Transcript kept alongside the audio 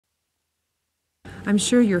I'm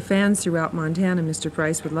sure your fans throughout Montana, Mr.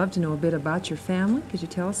 Price, would love to know a bit about your family. Could you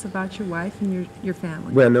tell us about your wife and your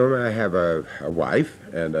family? Well, Norma, I have a wife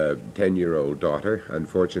and a 10-year-old daughter.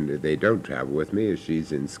 Unfortunately, they don't travel with me as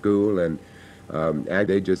she's in school, and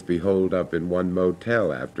they just be holed up in one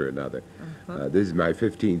motel after another. This is my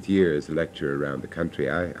 15th year as a lecturer around the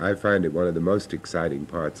country. I find it one of the most exciting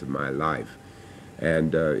parts of my life.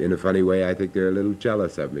 And in a funny way, I think they're a little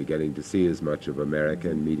jealous of me getting to see as much of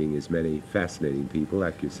America and meeting as many fascinating people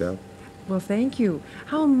like yourself. Well, thank you.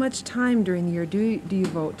 How much time during the year do you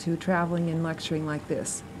devote to traveling and lecturing like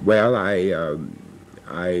this? Well,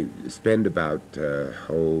 I spend about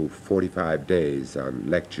 45 days on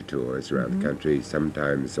lecture tours around the country,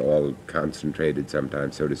 sometimes all concentrated,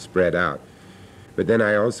 sometimes sort of spread out. But then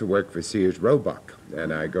I also work for Sears Roebuck,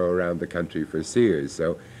 and I go around the country for Sears.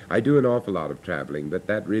 So I do an awful lot of traveling, but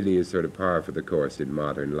that really is sort of par for the course in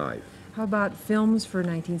modern life. How about films for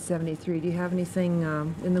 1973? Do you have anything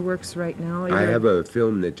in the works right now? I have a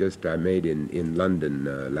film that I made in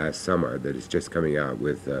London last summer that is just coming out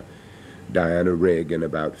with Diana Rigg and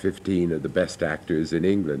about 15 of the best actors in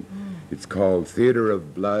England. It's called Theatre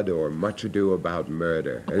of Blood or Much Ado About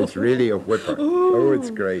Murder. And it's really a whipper. Oh, it's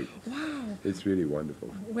great. Wow. It's really wonderful.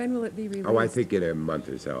 When will it be released? Oh, I think in a month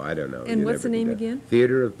or so. I don't know. And what's the name again?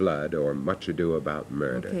 Theatre of Blood or Much Ado About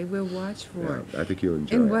Murder. Okay, we'll watch for it. I think you'll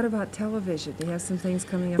enjoy it. And what about television? Do you have some things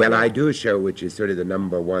coming up? Well, I do a show which is sort of the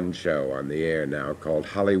 #1 show on the air now called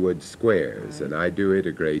Hollywood Squares, and I do it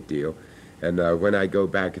a great deal. And when I go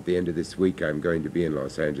back at the end of this week, I'm going to be in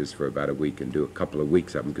Los Angeles for about a week and do a couple of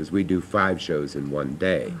weeks of them because we do 5 shows in one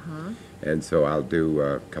day. And so I'll do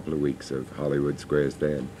a couple of weeks of Hollywood Squares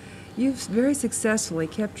then. You've very successfully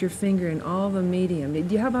kept your finger in all the medium.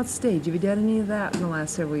 How about stage? Have you done any of that in the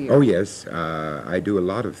last several years? Oh, yes. I do a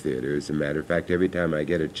lot of theater. As a matter of fact, every time I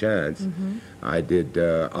get a chance, I did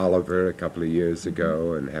Oliver a couple of years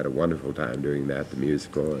ago and had a wonderful time doing that, the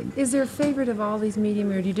musical. And is there a favorite of all these medium,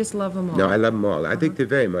 or do you just love them all? No, I love them all. I think they're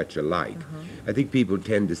very much alike. I think people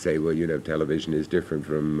tend to say, well, television is different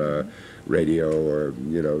from radio, or,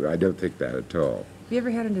 I don't think that at all. Have you ever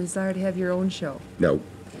had a desire to have your own show? No.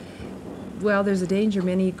 Well, there's a danger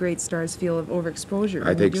many great stars feel of overexposure.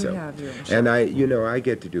 I think so. Have your own show. And I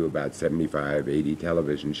get to do about 75, 80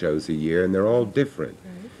 television shows a year, and they're all different.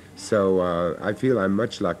 Right. So I feel I'm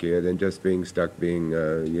much luckier than just being stuck being,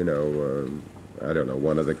 I don't know,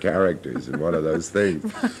 one of the characters in one of those things.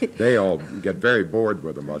 Right. They all get very bored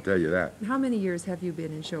with them, I'll tell you that. How many years have you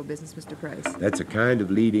been in show business, Mr. Price? That's a kind of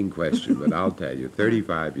leading question, but I'll tell you,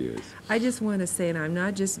 35 years. I just want to say, and I'm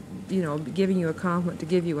not just, giving you a compliment to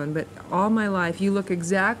give you one, but all my life you look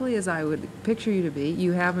exactly as I would picture you to be.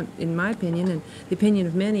 You haven't, in my opinion, and the opinion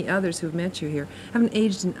of many others who have met you here, haven't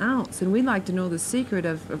aged an ounce, and we'd like to know the secret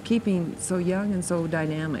of keeping so young and so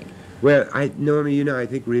dynamic. Well, Norma, I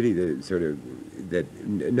think really that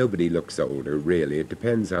nobody looks older, really. It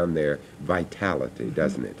depends on their vitality,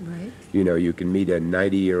 doesn't it? Right. You can meet a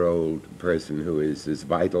 90-year-old person who is as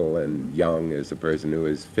vital and young as a person who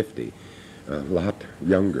is 50. A lot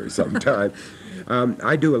younger sometimes.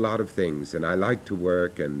 I do a lot of things, and I like to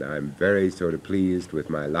work, and I'm very sort of pleased with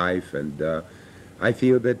my life, and I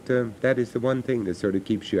feel that that is the one thing that sort of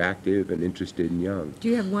keeps you active and interested and young. Do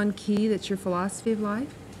you have one key that's your philosophy of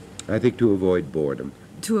life? I think to avoid boredom.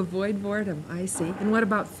 To avoid boredom, I see. And what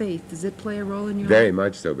about faith? Does it play a role in your life? Very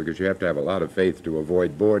much so, because you have to have a lot of faith to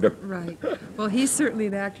avoid boredom. Right. Well, he's certainly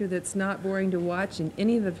an actor that's not boring to watch in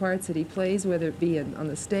any of the parts that he plays, whether it be on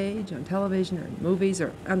the stage, on television, or in movies,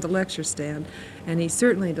 or on the lecture stand. And he's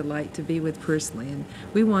certainly a delight to be with personally. And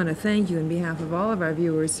we want to thank you on behalf of all of our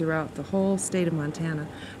viewers throughout the whole state of Montana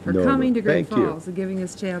for coming to Great Falls and giving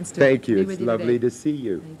us a chance to Thank you. be It's with you lovely today. to see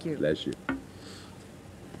you. Thank you. Bless you.